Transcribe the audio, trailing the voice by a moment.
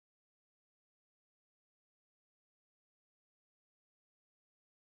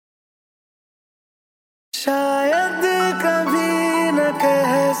शायद कभी न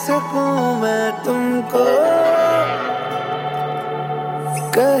कह सकूं मैं तुमको,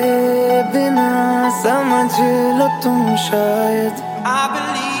 कहे बिना समझ लो तुम शायद।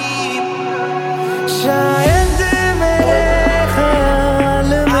 शायद मेरे ख्याल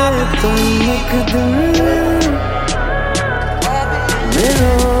में तुम एक दिन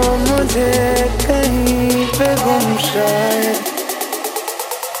मिलो मुझे कहीं पे गुम शायद,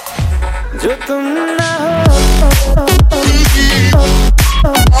 जो तुम ना हो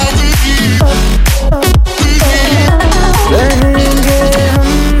रहेंगे हम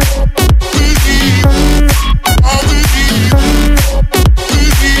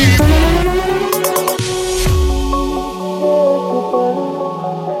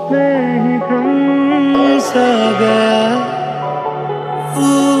नहीं तुम सा गया,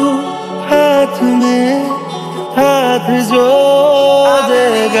 हाथ में हाथ जो दे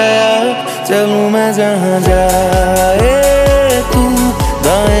गया। चलूं मैं जहाँ जाए तू,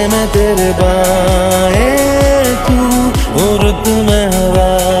 दाएं में तेरे बाएं तू, रुत में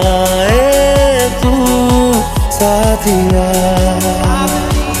हवाए तू साथिया।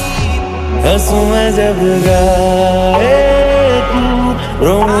 हंसूं मैं जब गाए तू,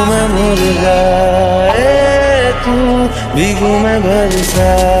 रोऊं मैं मुरझाए तू, भीगूं मैं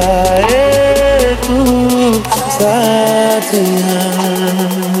बरसाए तू साथिया।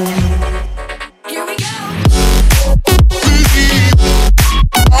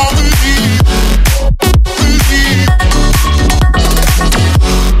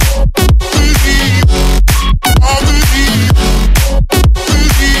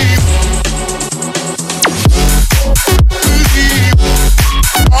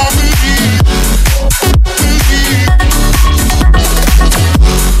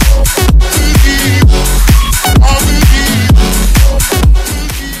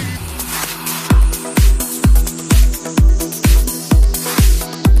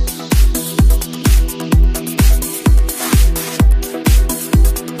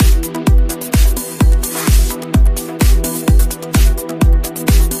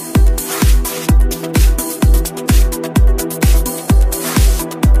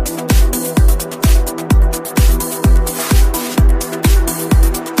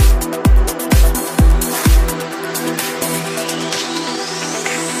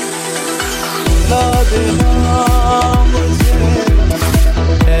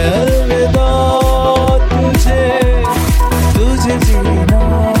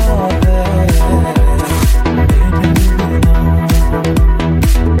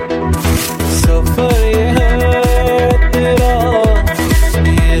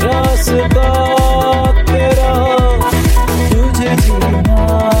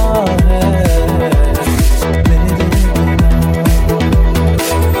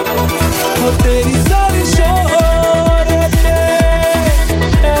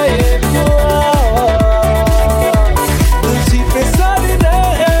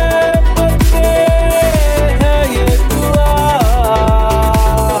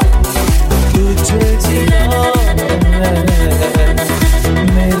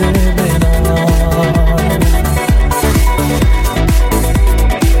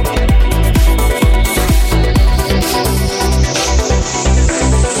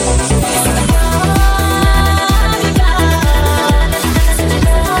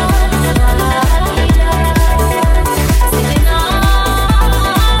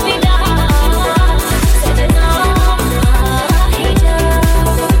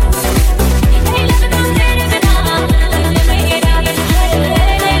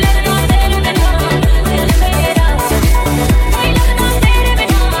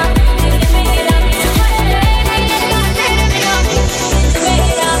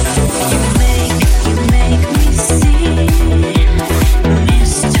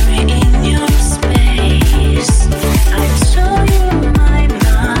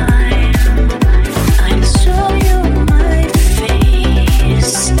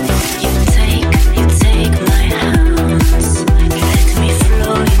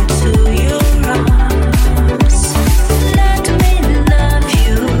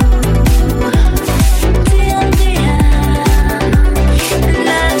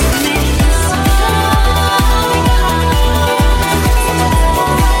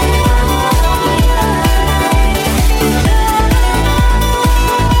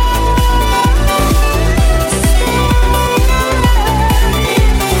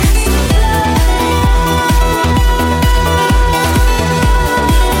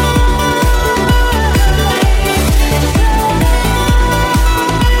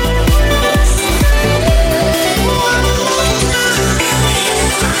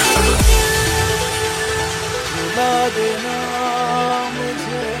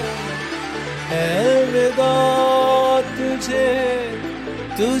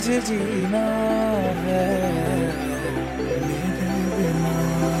 तुझे जीना है मेरे बिना।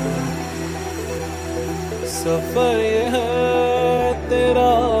 सफर ये है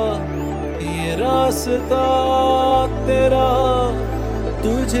तेरा, ये रास्ता तेरा,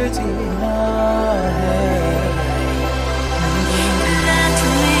 तुझे जीना है।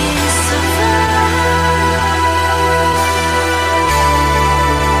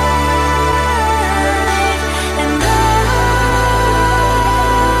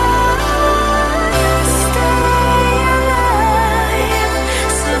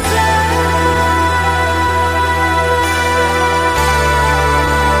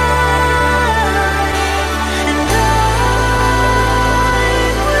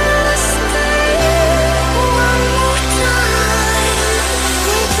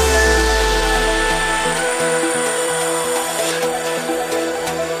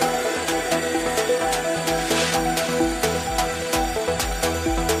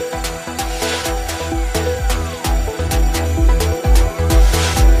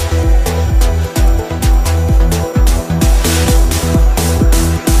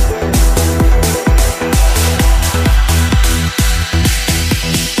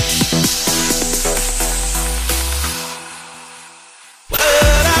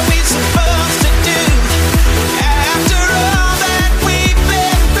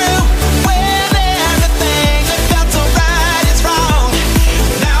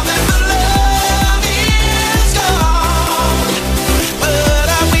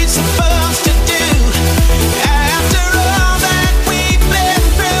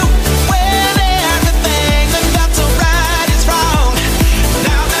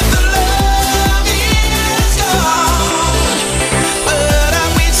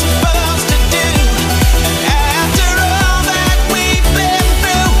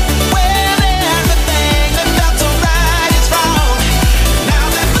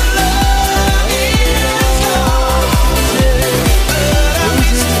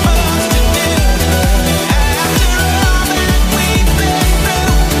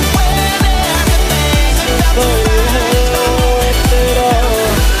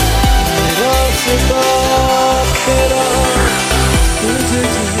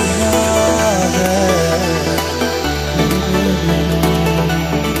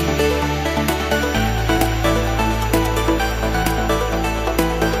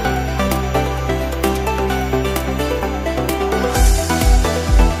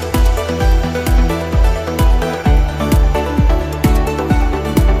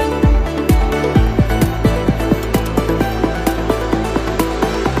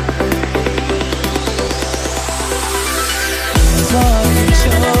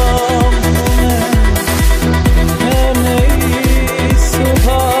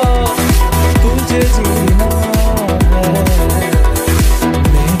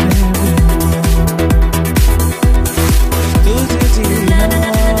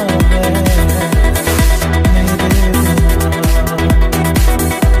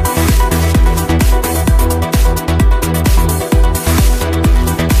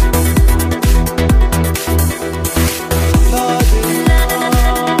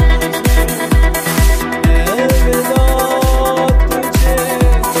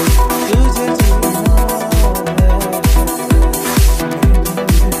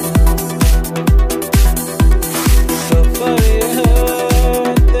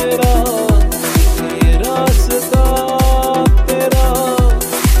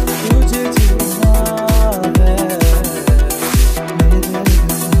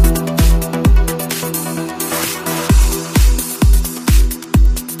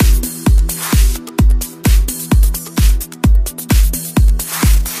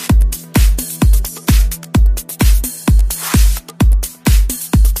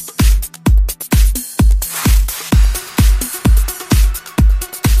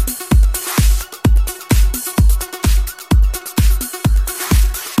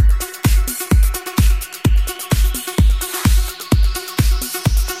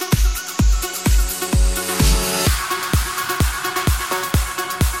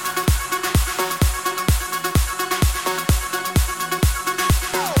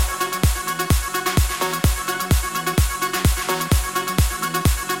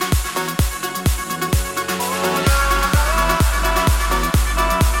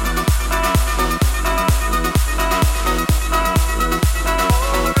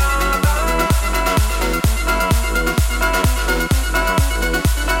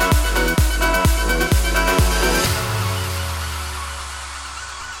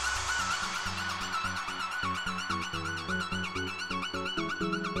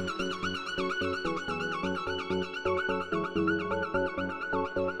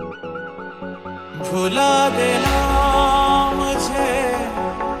 भुला देना मुझे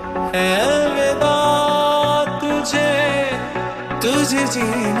है अलविदा तुझे, तुझे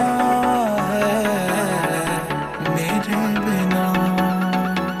जीना है मेरे बिना।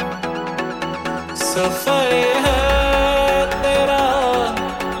 सफर है तेरा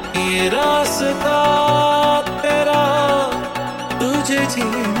ये रास्ता तेरा, तुझे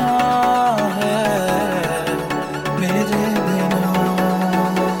जीना है मेरे बिना।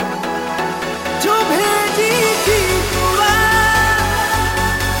 जो भेजी थी दुआ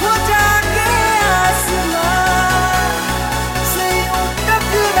वो जाके आसमां से यूं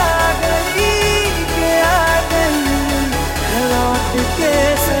टकरा गई कि आ गई लौट के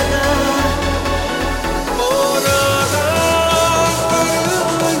सदा।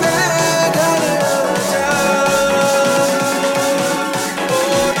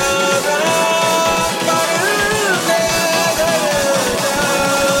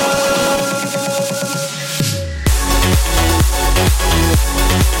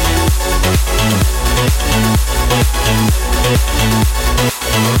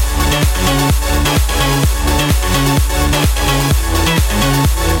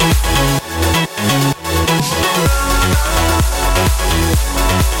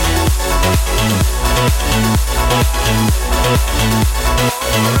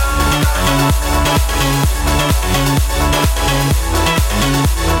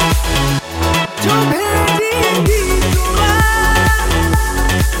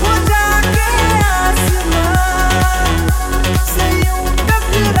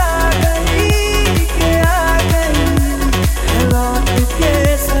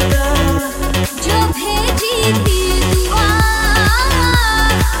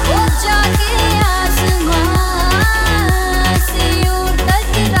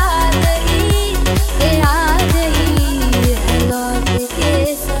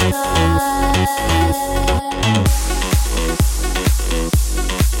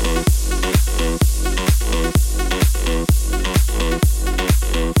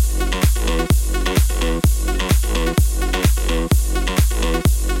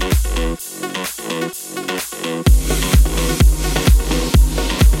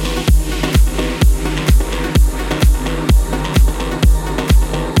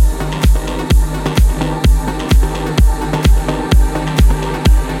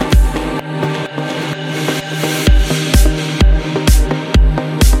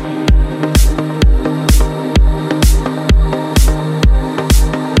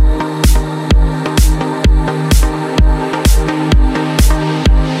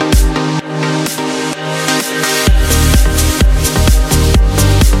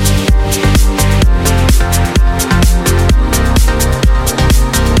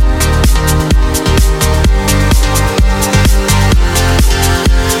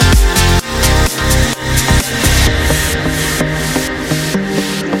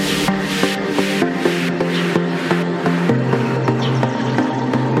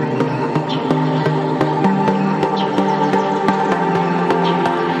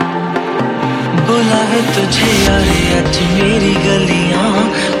 बुलावे तुझे यारे आज मेरी गलियां,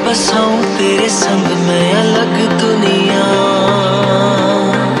 बसाऊं तेरे संग मैं अलग दुनिया।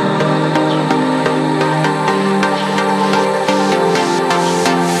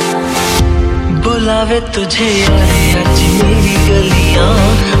 बुलावे तुझे यारे आज मेरी गलियां,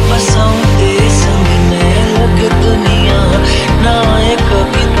 बसाऊं तेरे संग मैं अलग दुनिया। ना आए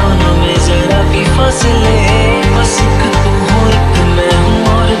कभी दोनों में जरा भी फासले, बस एक तू हो एक मैं हूँ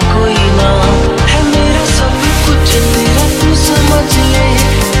और कोई ना। है मेरा सब कुछ तेरा तू समझ ले,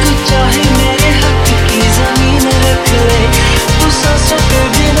 तू चाहे मेरे हक की जमीन रख ले। तू सांसों के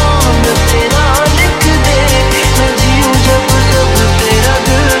बिना मैं तेरा लिख दे, मैं जीऊं जब जब तेरा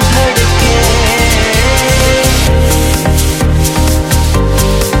दिल धड़के।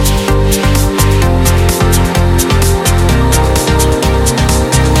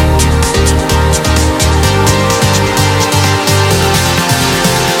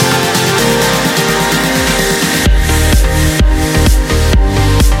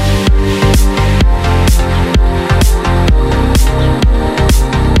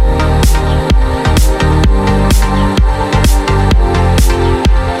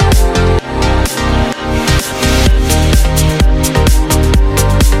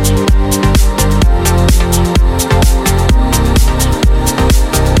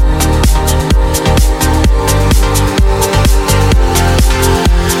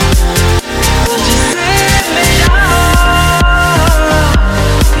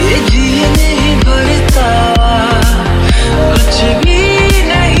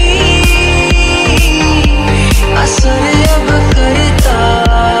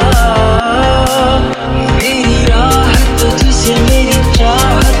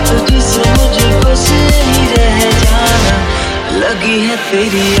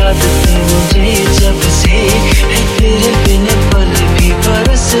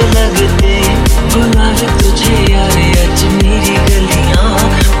 लगते बुलावे तुझे यारे आज मेरी गलियां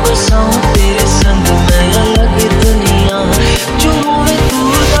बसाऊं तेरे संग मैं अलग दुनिया जो होवे तू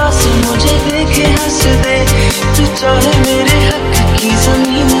उदास मुझे देखे हंस दे तू चाहे मेरे हक की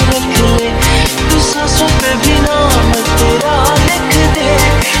जमीन रख ले तू सांसों पे भी नाम तेरा लिख दे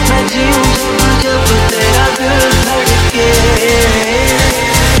मैं जीऊं जब जब तेरा दिल धड़के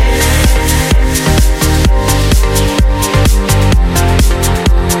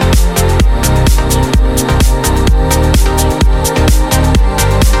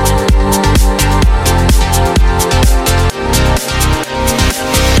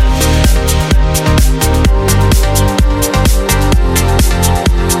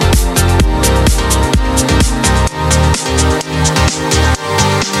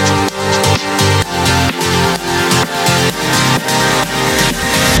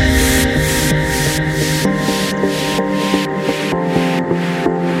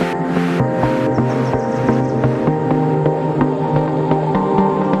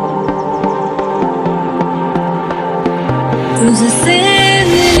तुझसे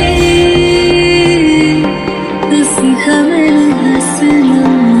मिले तो सीखा मैंने हंसना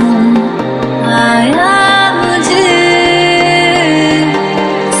आया मुझे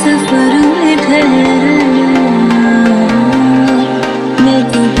सफर में ठहरना मैं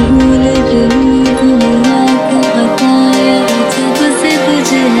तो भूल गई दुनिया को बताया जब से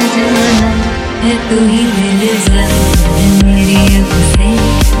तुझे जाना है तू ही मिल जाए मेरी आँखों से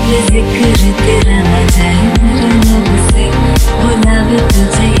ये जिक्र तेरा न जाए मेरे लब से बुलावे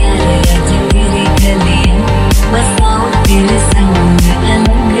तुझे यारे आज मेरी गलियां बसाऊं तेरे संग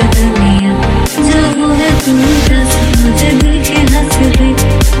अलग दुनिया जो होवे तू दस मुझे देखे हंस दे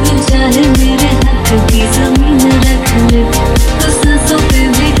तू चाहे मेरे हक की जमीन रख ले तू सांसों पे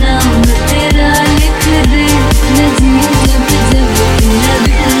भी नाम तेरा लिख दे मैं जीऊं जब जब तेरा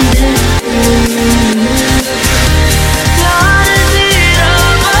दिल धड़के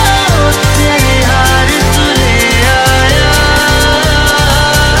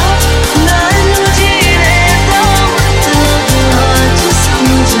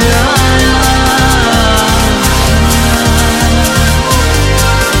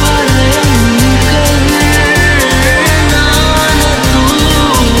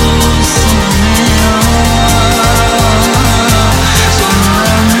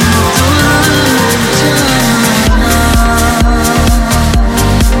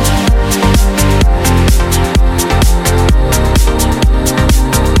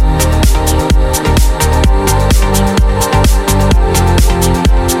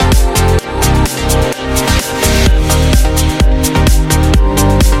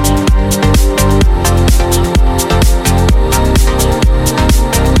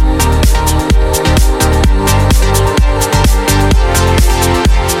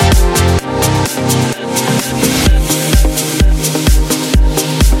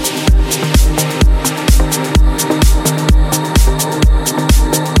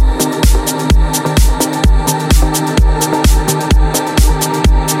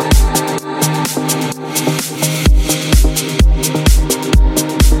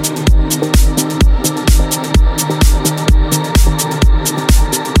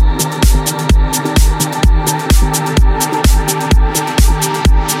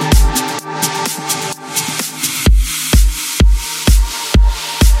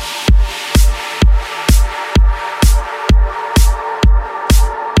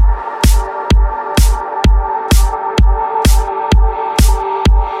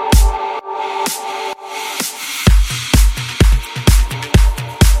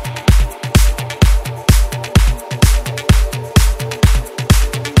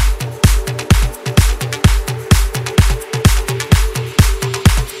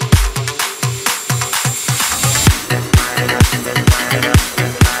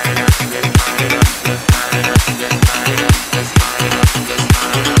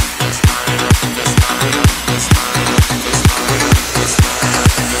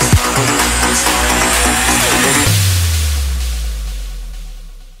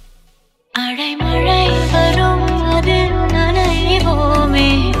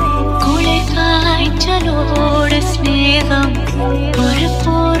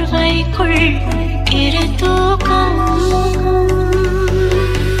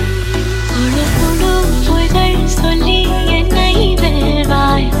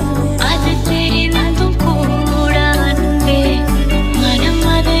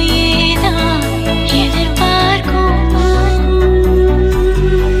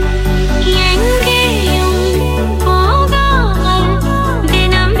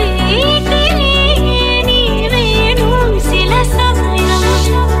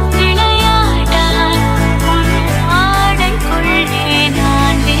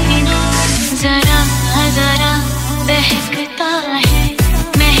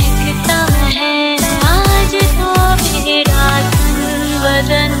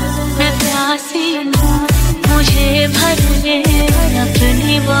बदन में प्यासी मुझे भर ले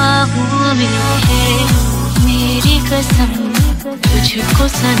अपनी बाहों में है मेरी कसम तुझको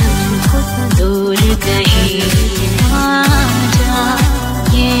सनम दूर कहीं ना जा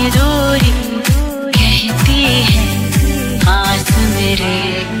ये दूरी कहती है पास मेरे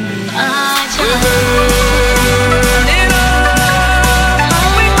आजा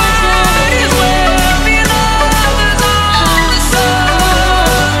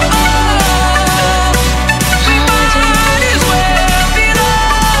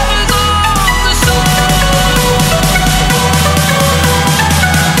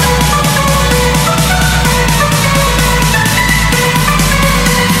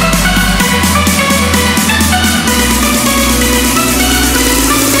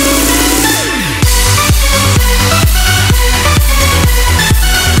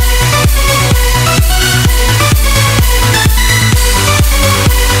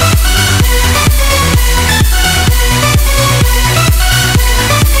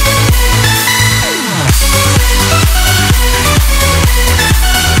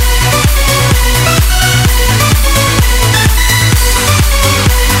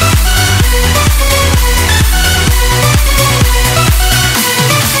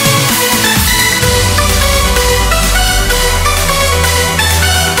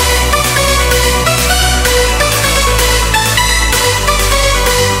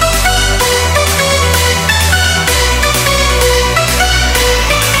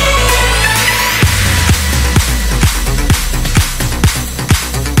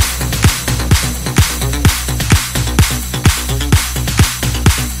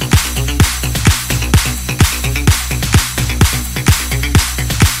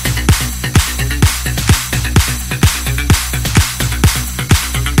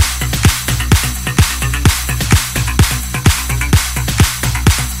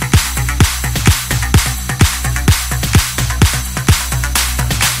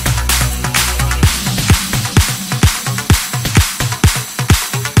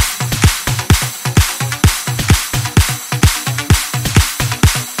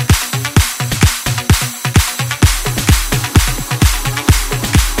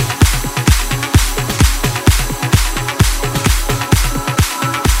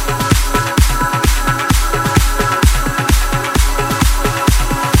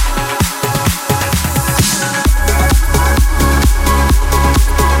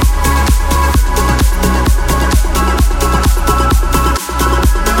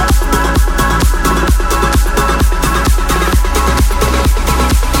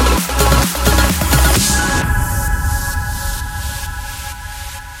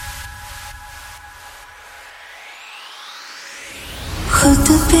खुद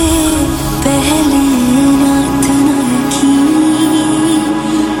पे पहले रात न रखी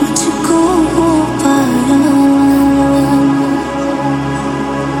मुझको हो पाया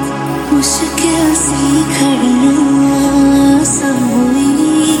मुश्किल सी घड़ियां सब हुई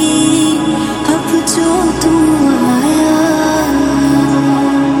अब जो तू आया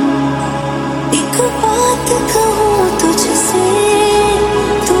एक बात कहूँ तुझसे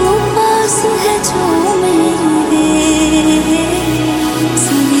तू पास है जो मेरे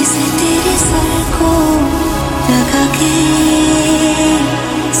सीने से तेरे सर को लगा के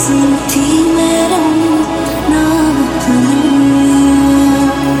सुनती मैं रहूं नाम अपना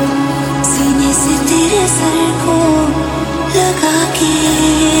सीने से तेरे सर को लगा के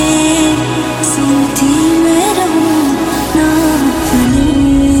सुनती मैं रहूं नाम अपना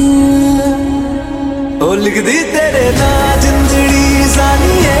ओ लिख दी तेरे नाल जिंदड़ी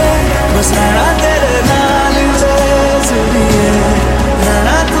जानी है बस रहना तेरे नाल जुड़ी है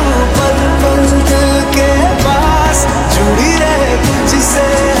रहना तू पल पल दिल के पास जुड़ी रहे तुझसे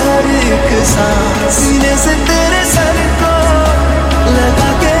हर एक सांस सीने से तेरे सर को लगा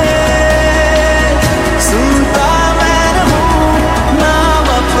के सुनता मैं रहूं नाम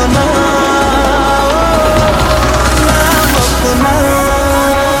अपना नाम अपना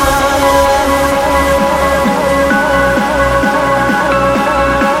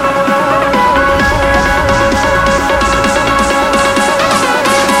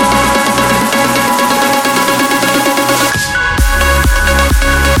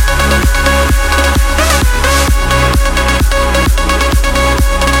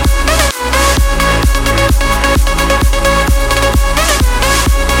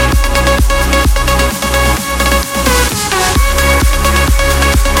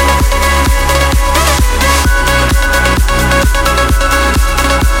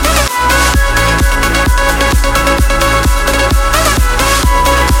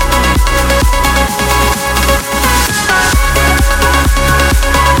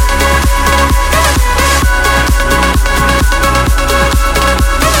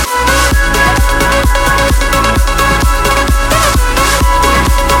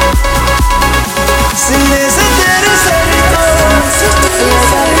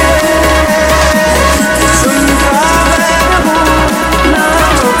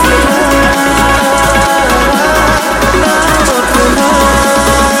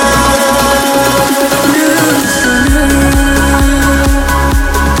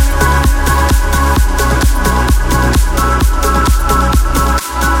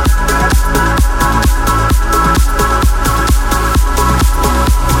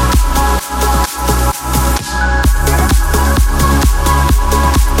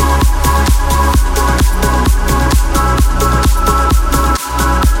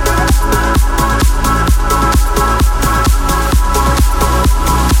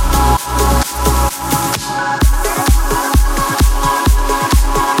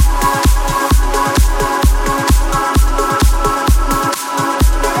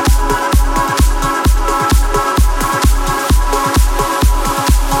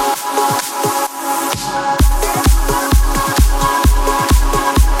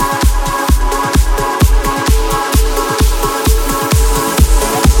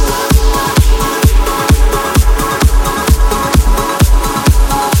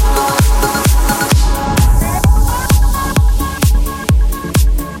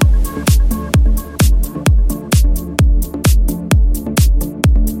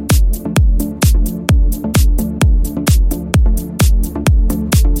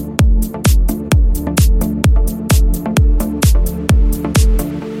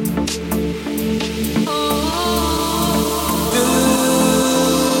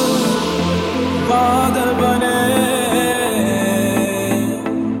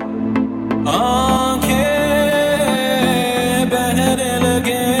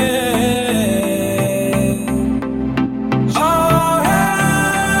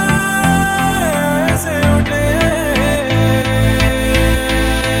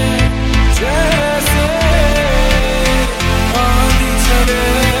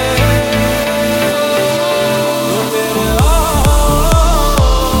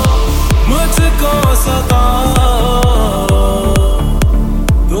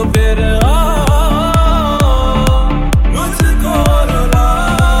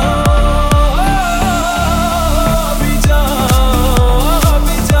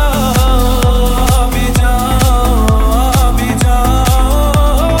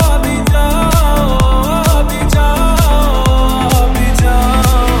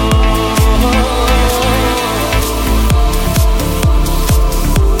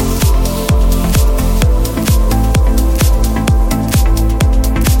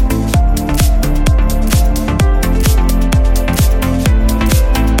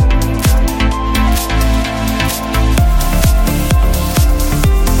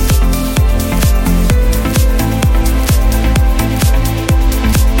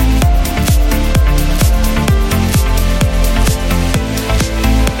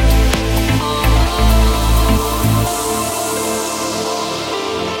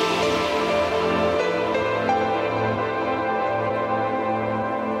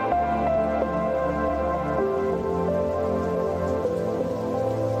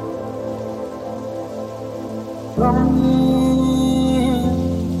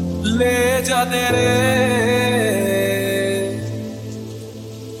ले जा तेरे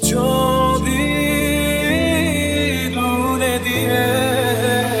जो भी तूने दिए,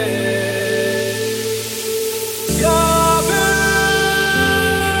 क्या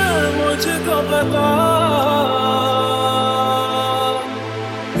मुझको बता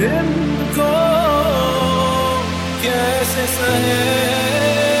इनको कैसे सहे,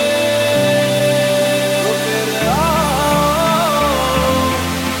 तो फिर आओ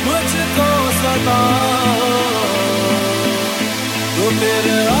मुझको सता।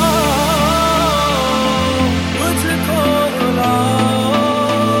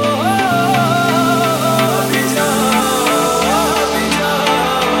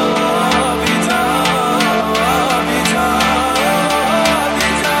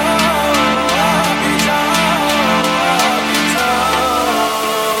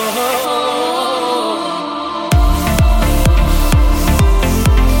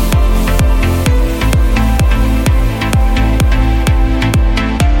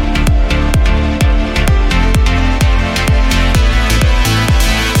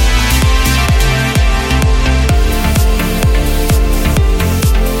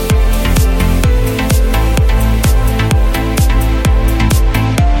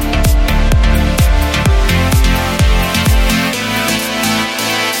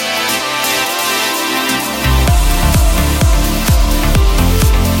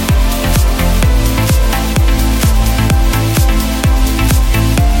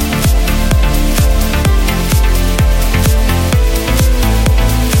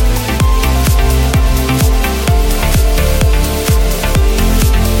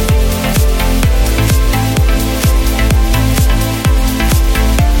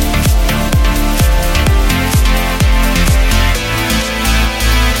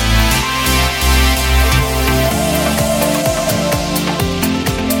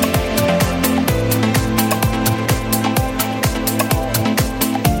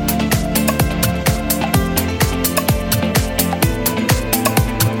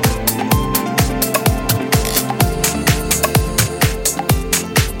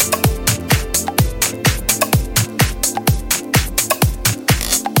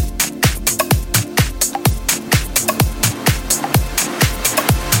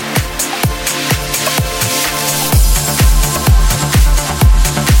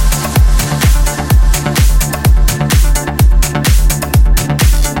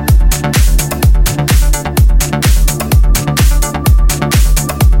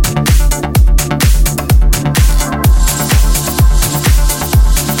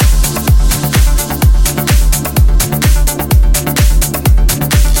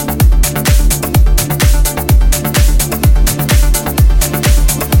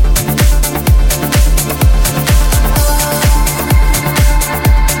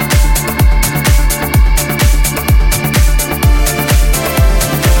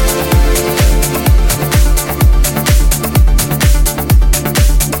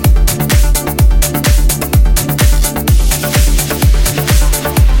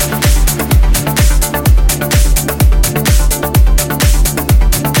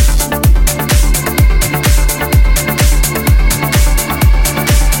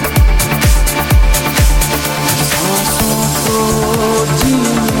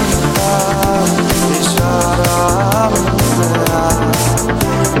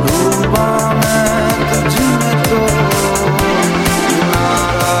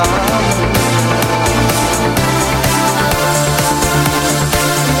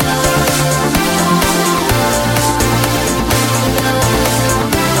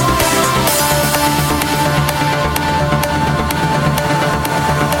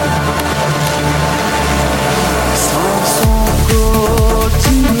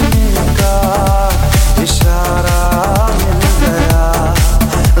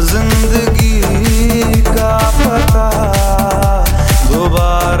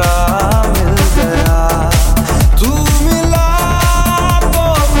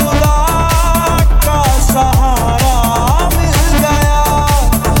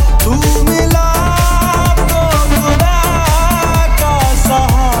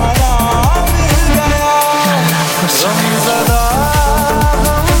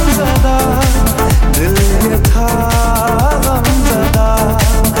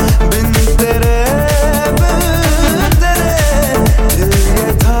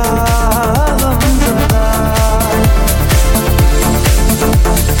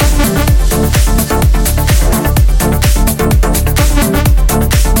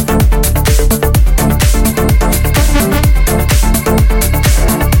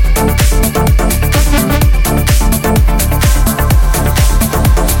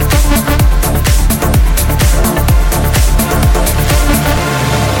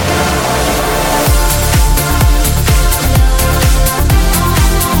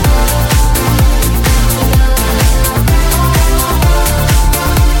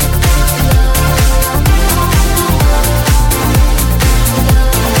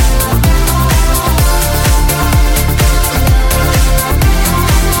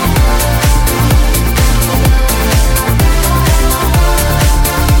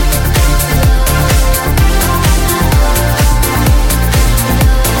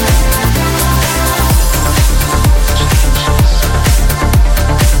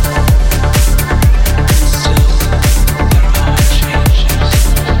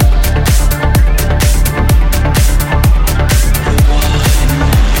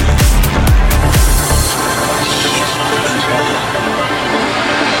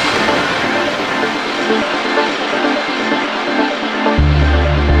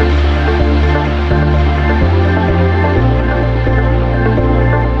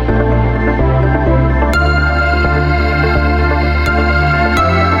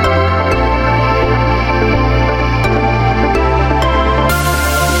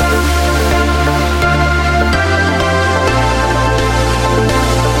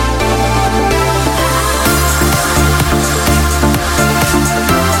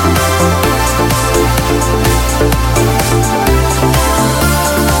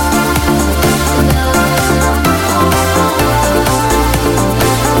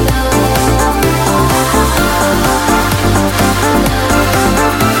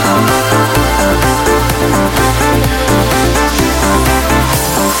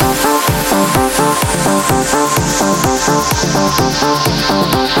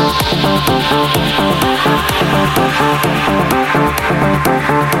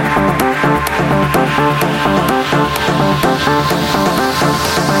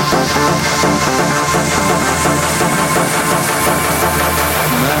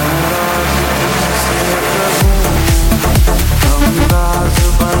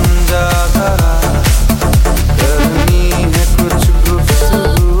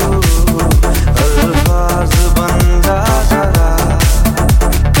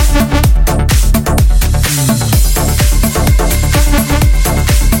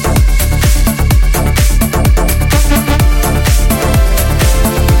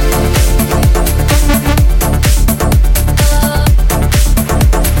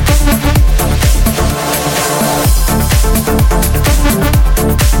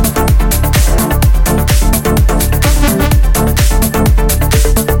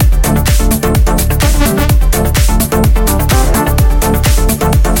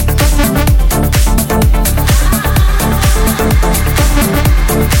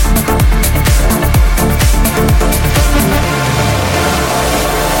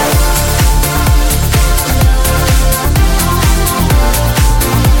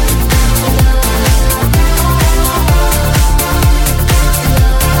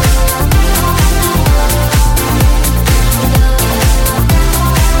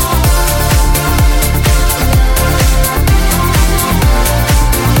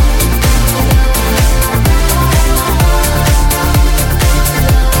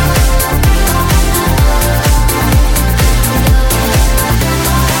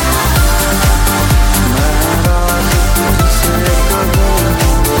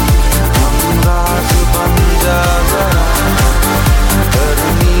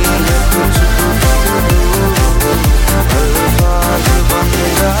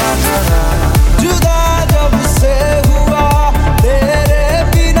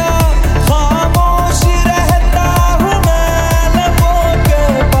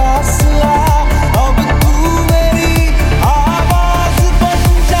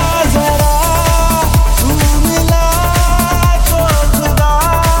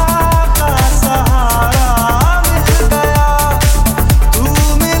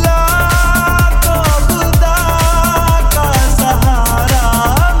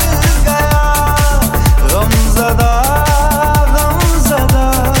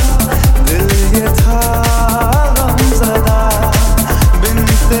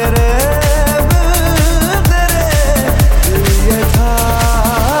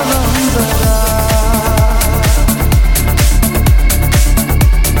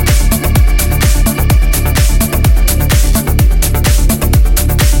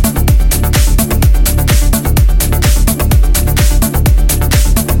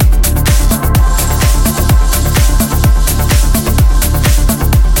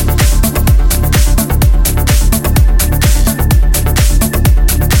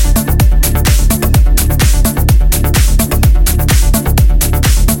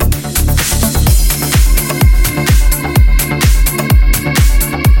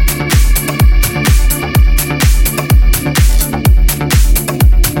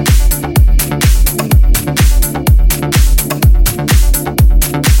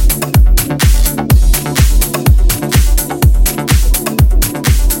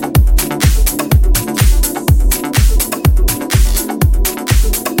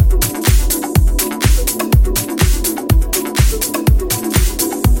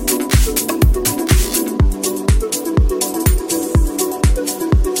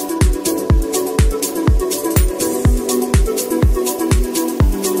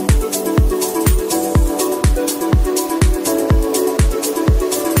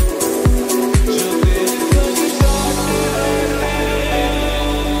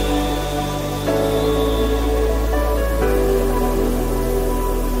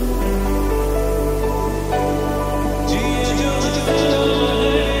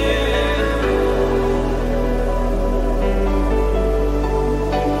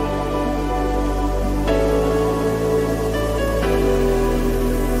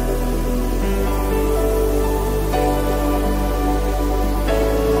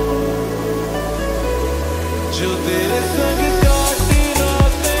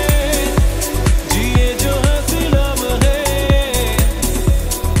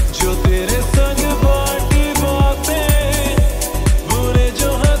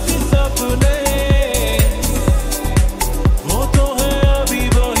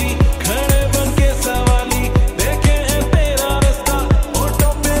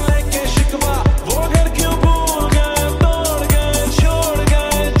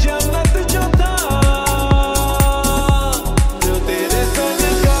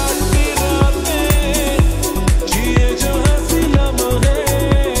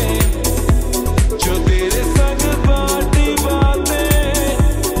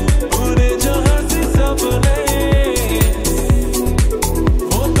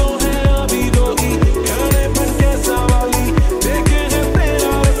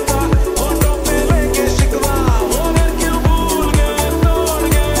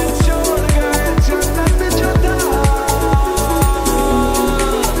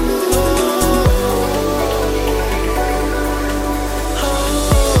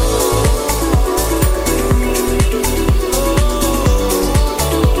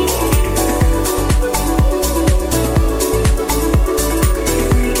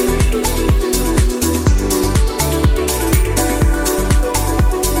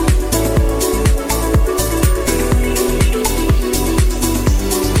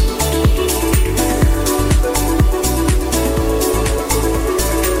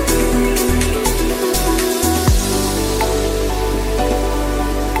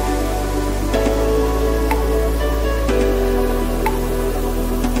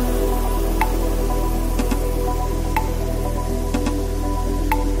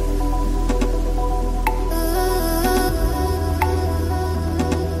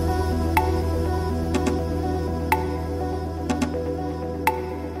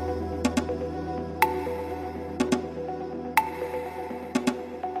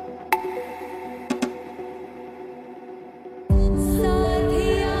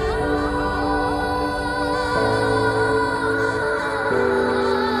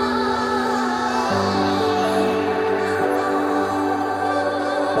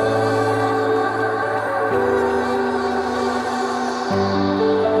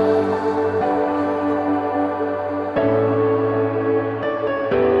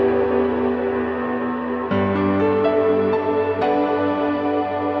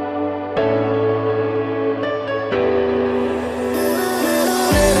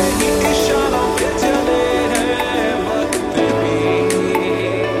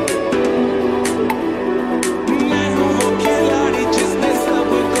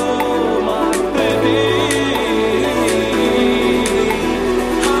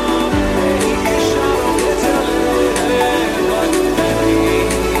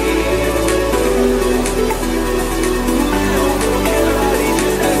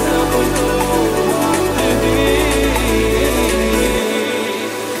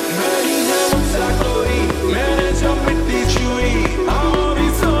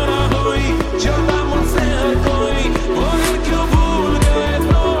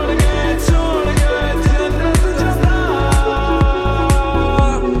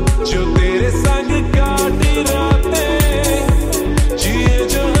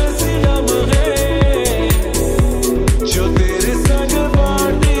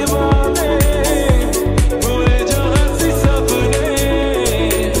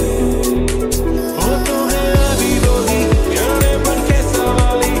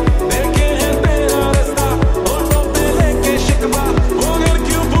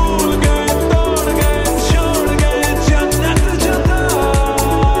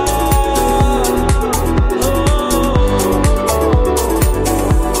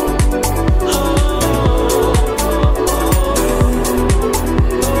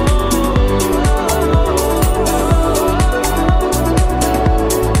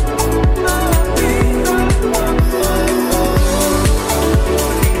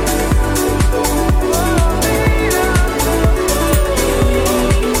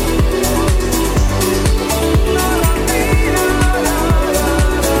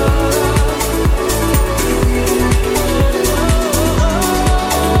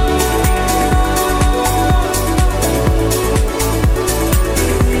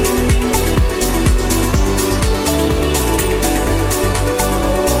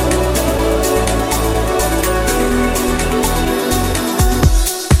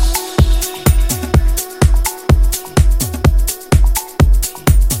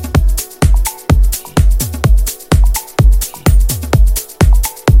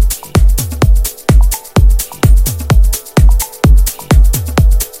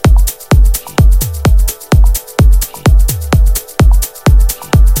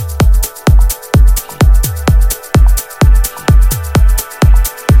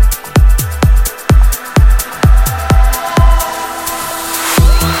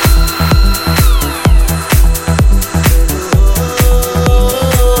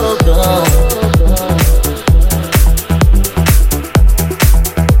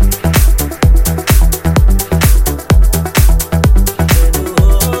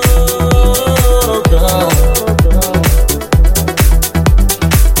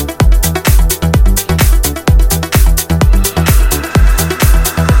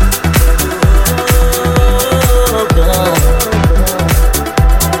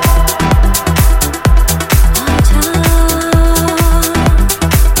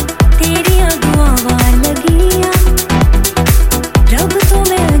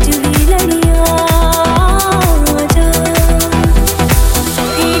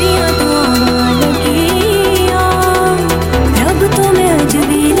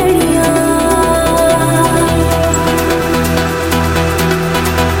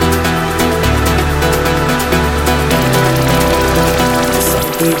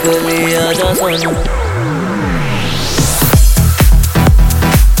 गली आजा सानू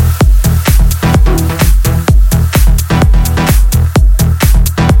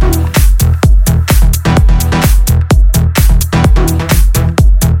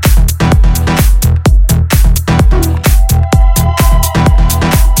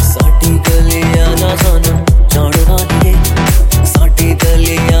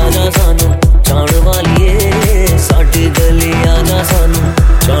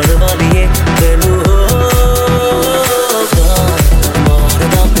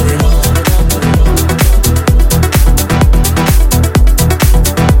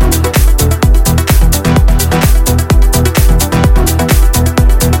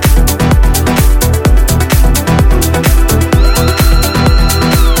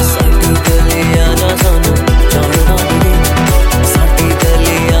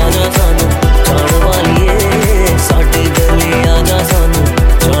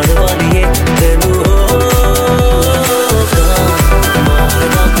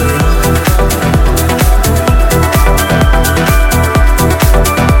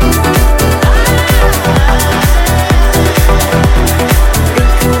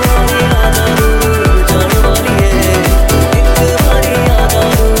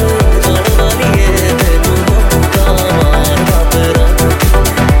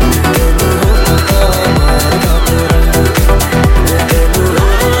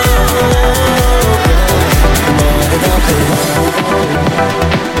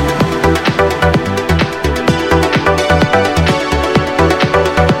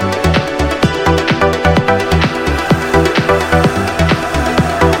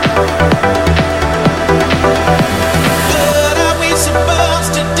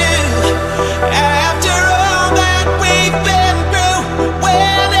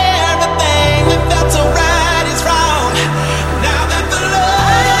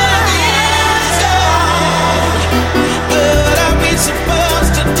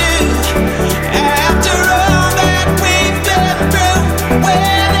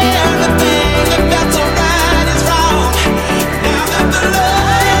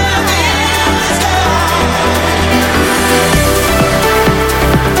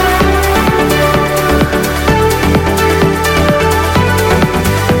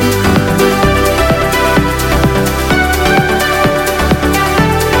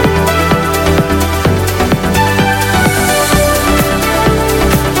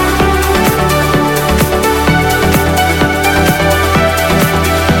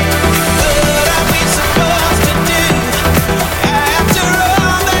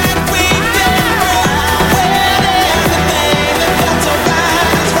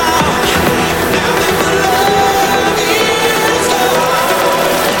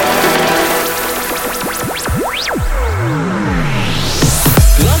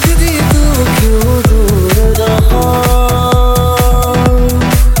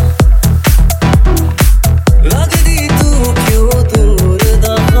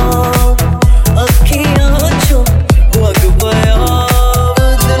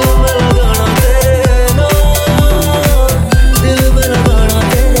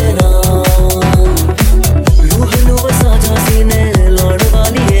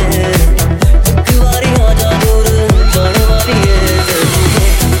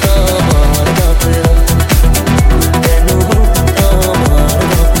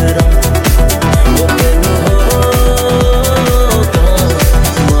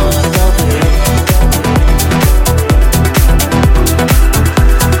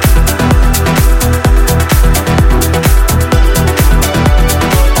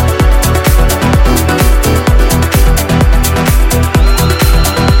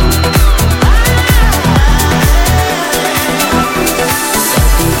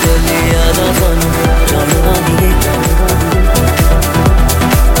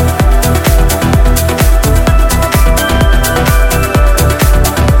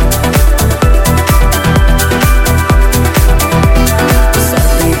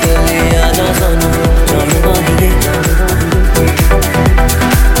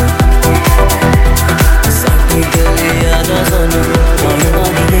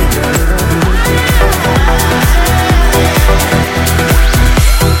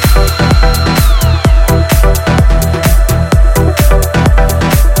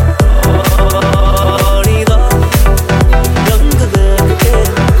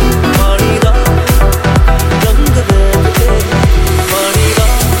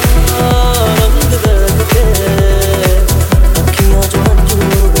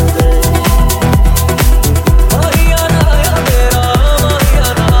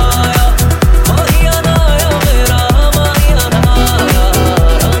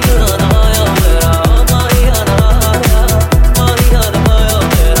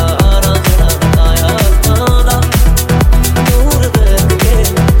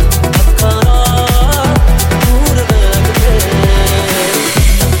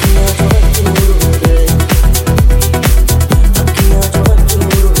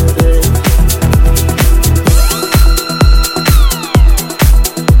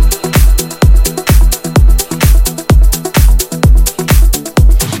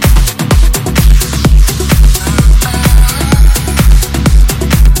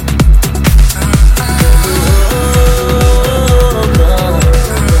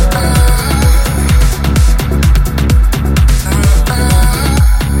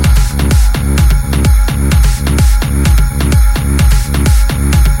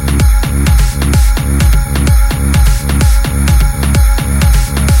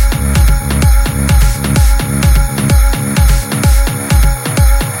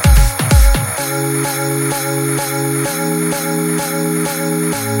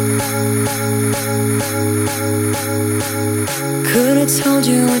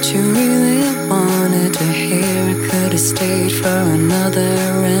what you really wanted to hear. I could have stayed for another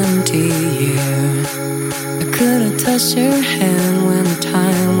empty year. I could have touched your hand when the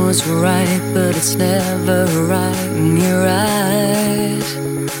time was right, but it's never right in your eyes.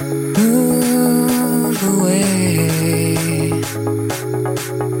 Move away.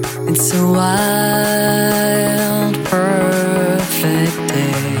 It's a wild, perfect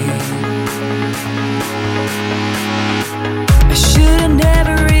day. I should've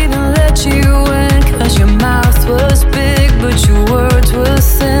never even let you in, 'cause your mouth was big but your words were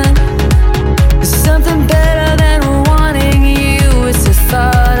thin. There's something better than wanting you. It's the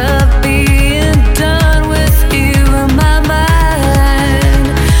thought of being done with you in my mind.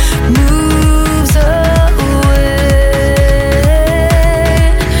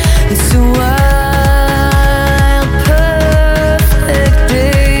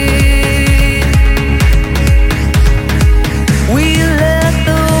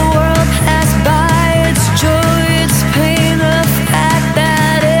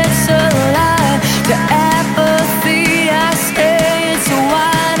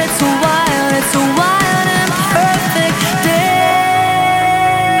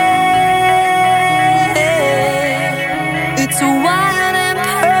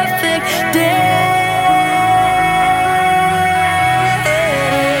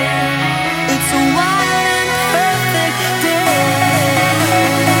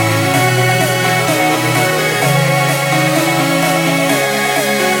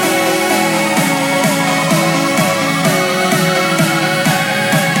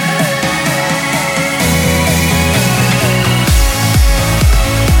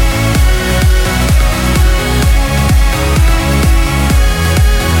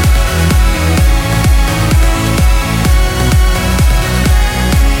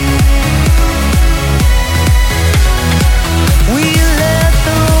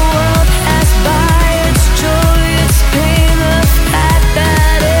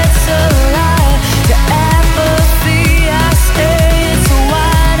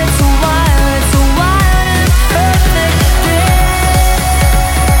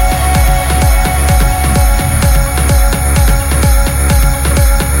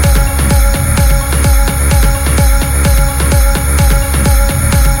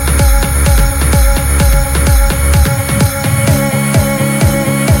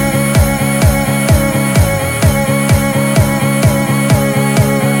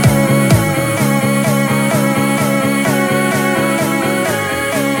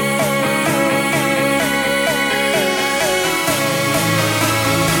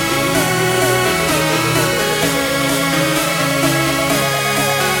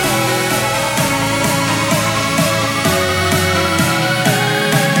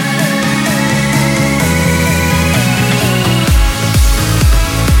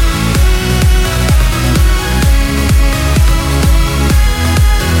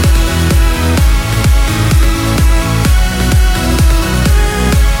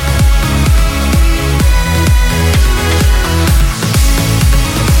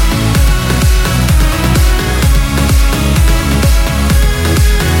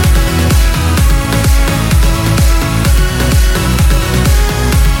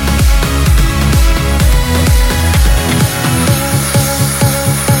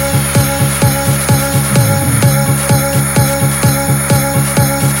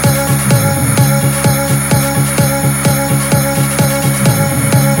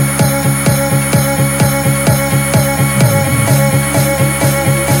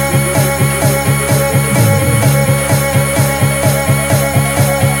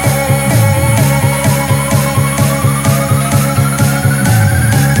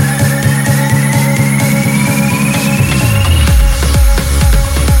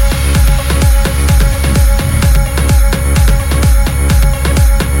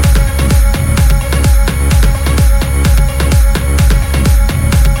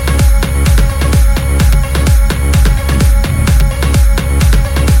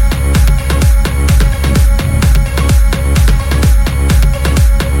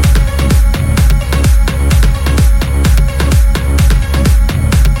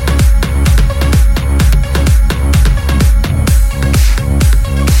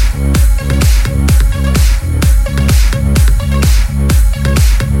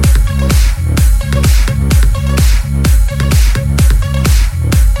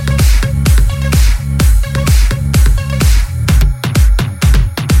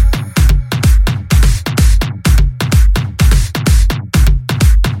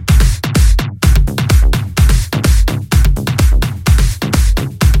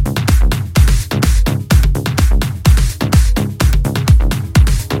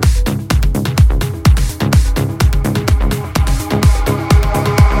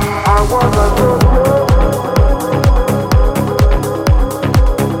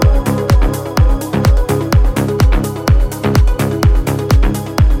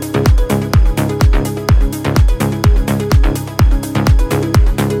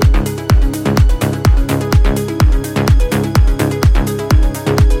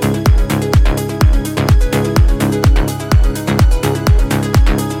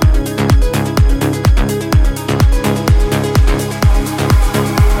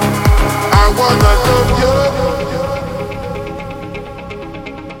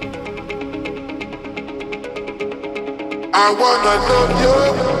 wanna love you.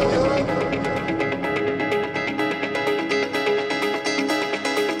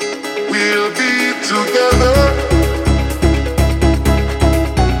 We'll be together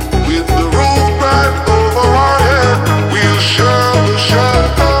with the roof right over our head. We'll share the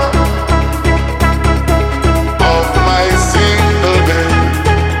shelter of my single bed.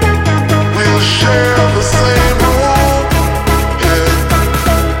 We'll share the same room. Yeah.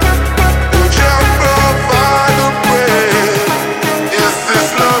 We'll just provide the bread. Is this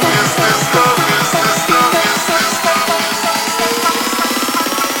love? Is this love? Is this love? Is this love?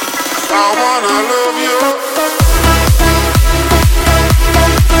 I wanna love you.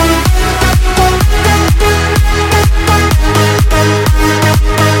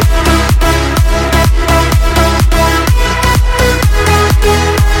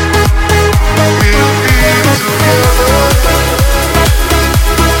 We'll be together.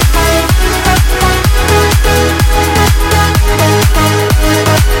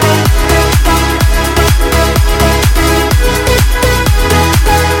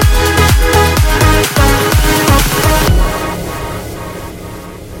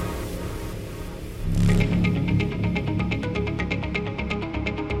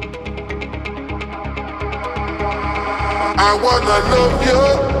 I wanna love you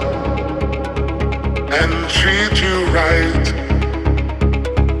and treat you right.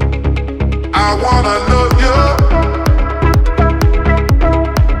 I wanna love you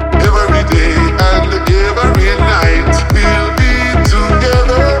every day and every night. We'll be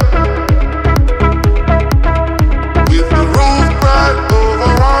together with the roof right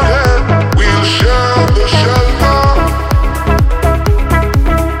over our head. We'll share the shelter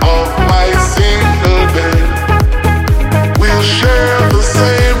of my single bed. We'll share the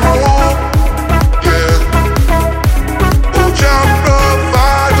same room, yeah. We'll just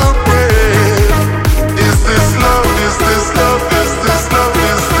provide the bread. Is this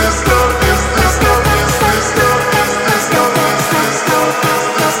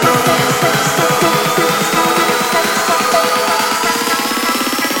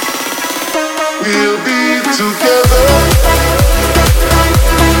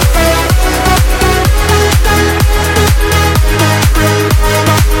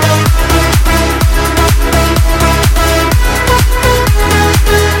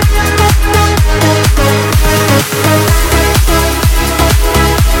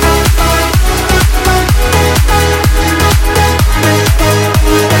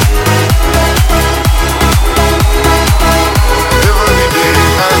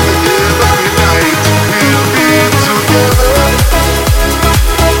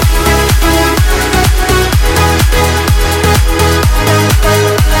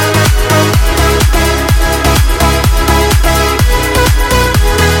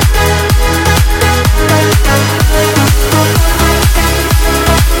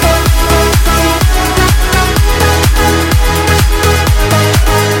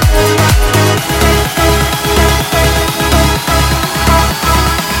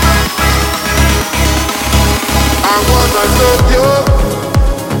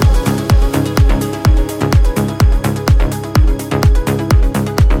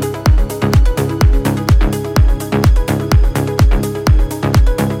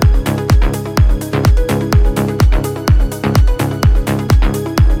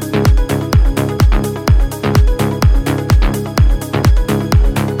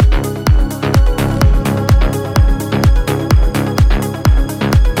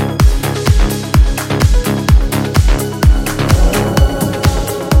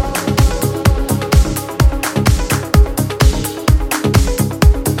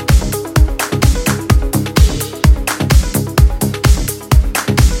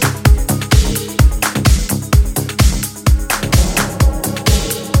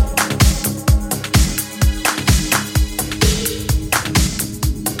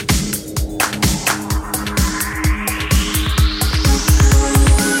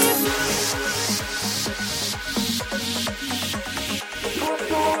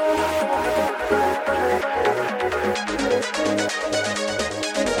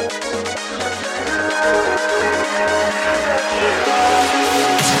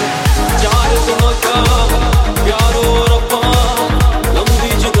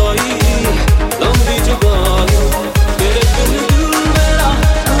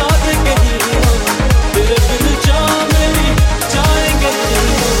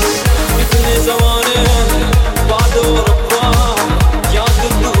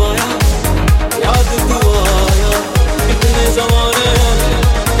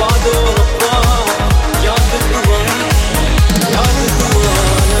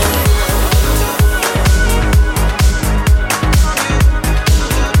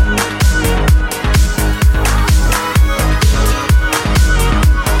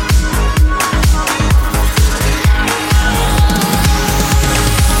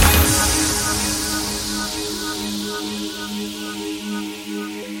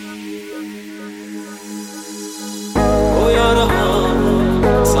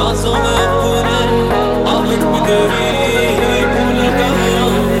तेरी भूल गया,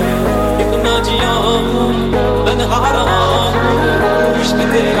 इतना जिया तन्हा रहा, इश्क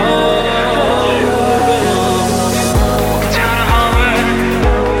तेरा भूल गया।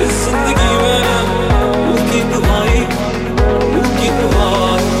 इस जिंदगी में उसकी दुआई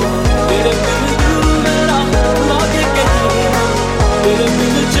तेरे बिन दिल मेरा लागे कहीं, तेरे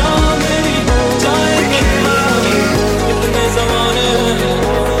बिन जान मेरी जाए कहीं। इतने ज़माने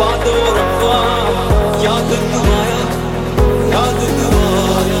बाद वो रब्बा याद तू आया, याद तू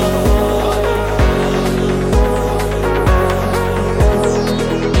आया।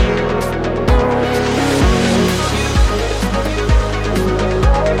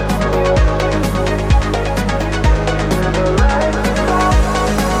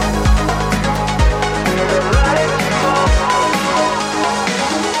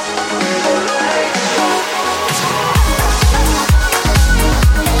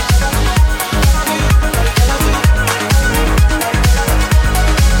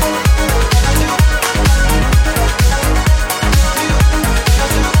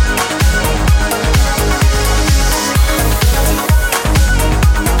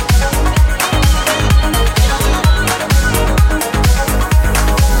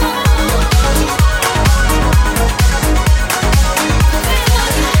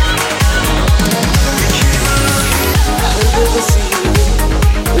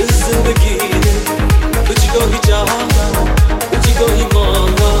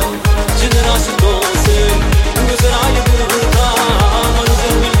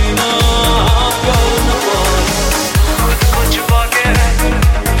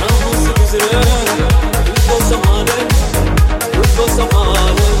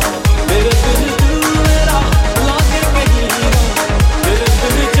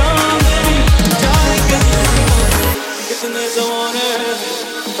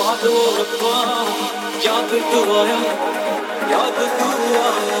 याद तू आया, याद तू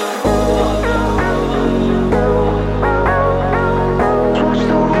आया।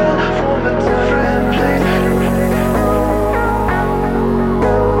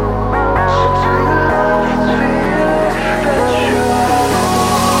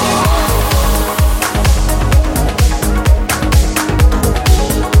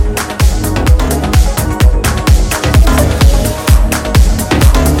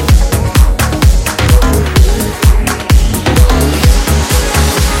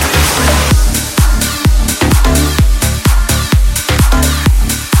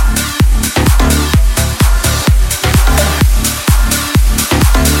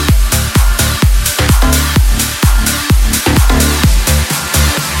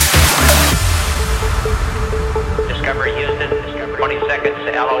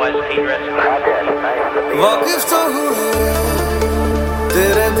 वाकिफ तो हुए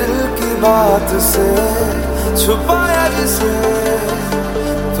तेरे दिल की बात से, छुपाया जिसे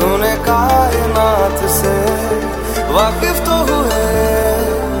तूने कायनात से। वाकिफ तो हुए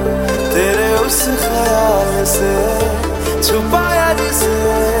तेरे उस ख्याल से, छुपाया जिसे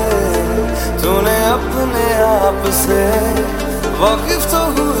तूने अपने आप से। वाकिफ तो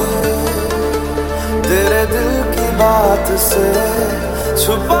हुए तेरे दिल की बात से,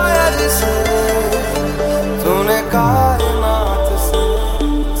 छुपाया जिसे तूने कायनात से।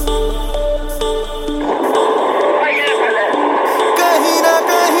 कहीं ना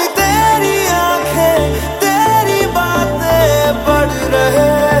कहीं तेरी आंखें, तेरी बातें पढ़ रहे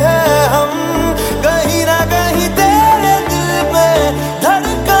हैं हम। कहीं ना कहीं तेरे दिल में,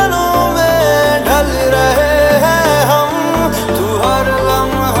 धड़कनों में ढल रहे हैं हम। तू हर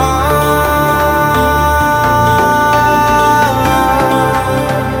लम्हा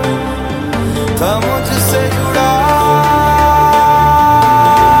थम